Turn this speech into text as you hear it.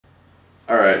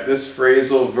Alright, this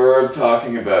phrasal verb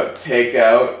talking about take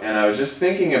out, and I was just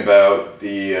thinking about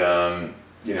the,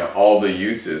 all the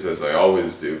uses, as I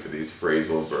always do for these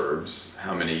phrasal verbs,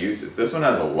 how many uses. This one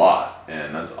has a lot,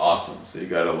 and that's awesome, so you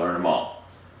gotta learn them all.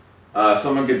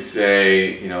 Someone could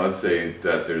say, let's say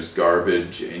that there's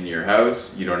garbage in your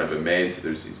house, you don't have a maid, so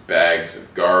there's these bags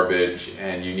of garbage,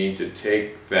 and you need to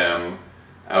take them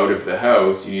out of the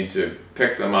house. You need to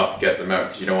pick them up, get them out,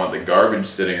 because you don't want the garbage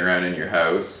sitting around in your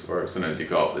house, or sometimes you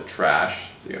call it the trash,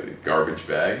 so you have the garbage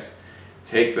bags.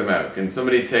 Take them out. Can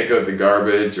somebody take out the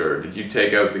garbage, or did you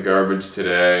take out the garbage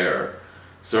today, or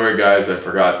sorry guys, I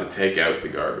forgot to take out the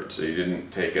garbage, so you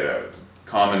didn't take it out. It's a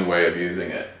common way of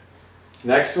using it.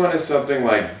 Next one is something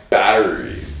like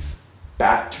batteries.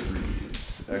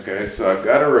 Batteries. Okay, so I've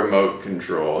got a remote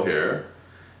control here,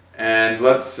 and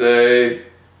let's say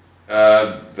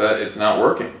that it's not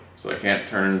working, so I can't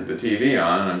turn the TV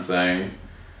on, and I'm saying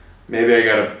maybe I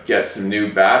gotta get some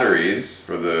new batteries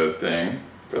for the thing,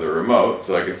 for the remote,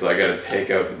 so I gotta take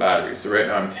out the batteries. So right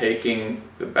now I'm taking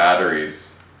the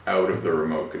batteries out of the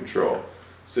remote control.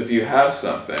 So if you have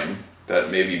something that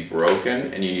may be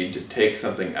broken and you need to take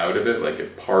something out of it, like a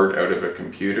part out of a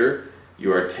computer,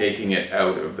 you are taking it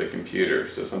out of the computer.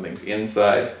 So something's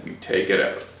inside, you take it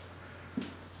out.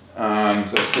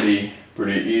 So it's pretty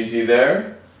easy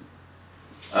there.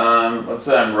 Let's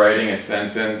say I'm writing a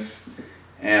sentence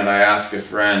and I ask a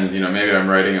friend, maybe I'm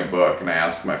writing a book and I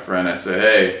ask my friend, I say,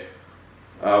 hey,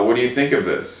 what do you think of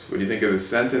this? What do you think of this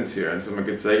sentence here? And someone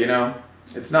could say,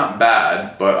 it's not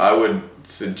bad, but I would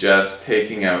suggest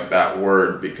taking out that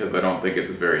word because I don't think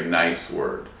it's a very nice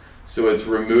word. So it's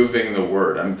removing the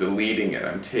word. I'm deleting it.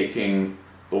 I'm taking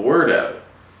the word out.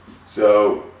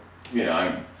 So,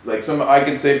 I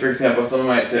could say, for example, someone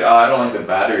might say, oh, I don't like the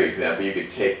battery example. You could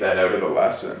take that out of the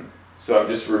lesson. So I'm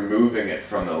just removing it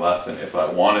from the lesson if I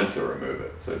wanted to remove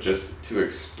it. So just to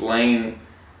explain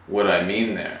what I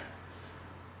mean there.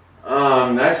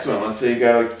 Next one, let's say you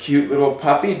got a cute little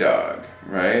puppy dog,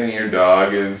 right? And your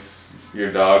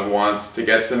dog wants to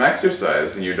get some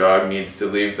exercise and your dog needs to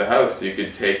leave the house. So you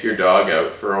could take your dog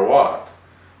out for a walk.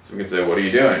 So we can say, what are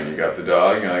you doing? You got the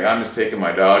dog, and you're like, I'm just taking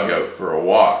my dog out for a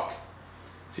walk.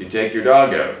 So you take your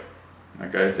dog out.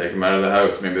 Okay, take him out of the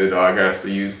house. Maybe the dog has to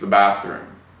use the bathroom,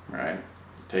 right?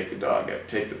 Take the dog out,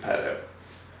 take the pet out.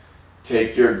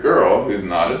 Take your girl, who's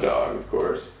not a dog, of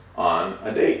course, on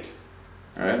a date.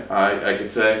 Right? I could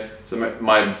say, so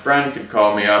my friend could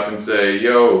call me up and say,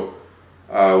 yo,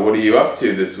 what are you up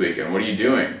to this weekend? What are you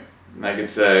doing? And I could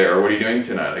say, or what are you doing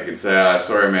tonight? I could say,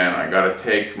 sorry man, I gotta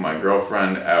take my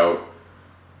girlfriend out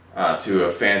to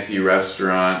a fancy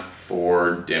restaurant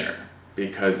for dinner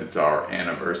because it's our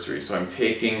anniversary. So I'm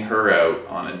taking her out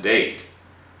on a date.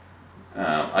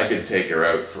 I could take her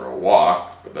out for a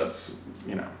walk, but that's,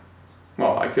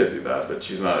 well, I could do that, but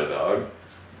she's not a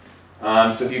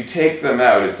dog. So if you take them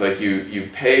out, it's like you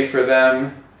pay for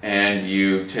them and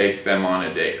you take them on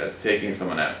a date. That's taking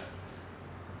someone out.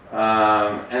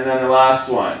 And then the last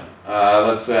one,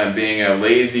 let's say I'm being a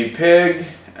lazy pig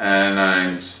and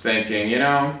I'm just thinking,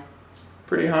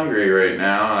 pretty hungry right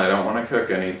now and I don't want to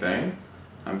cook anything.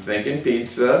 I'm thinking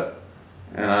pizza,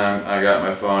 and I got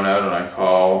my phone out and I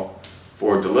call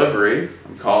for delivery.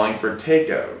 I'm calling for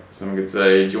takeout. Someone could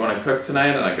say, do you want to cook tonight?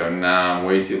 And I go, nah, I'm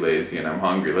way too lazy and I'm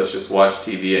hungry. Let's just watch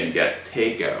TV and get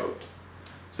takeout.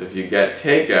 So if you get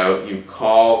takeout, you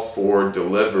call for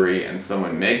delivery and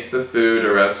someone makes the food,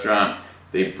 a restaurant,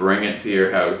 they bring it to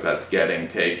your house. That's getting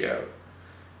takeout.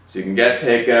 So you can get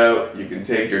takeout, you can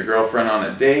take your girlfriend on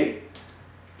a date,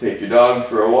 take your dog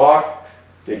for a walk,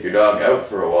 take your dog out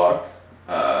for a walk,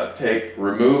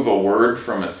 remove a word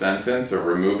from a sentence, or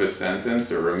remove a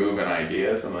sentence, or remove an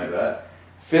idea, something like that.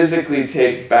 Physically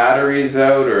take batteries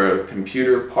out or a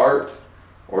computer part,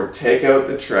 or take out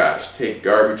the trash, take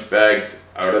garbage bags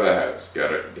out of the house,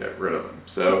 get rid of them.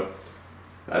 So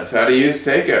that's how to use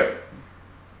takeout.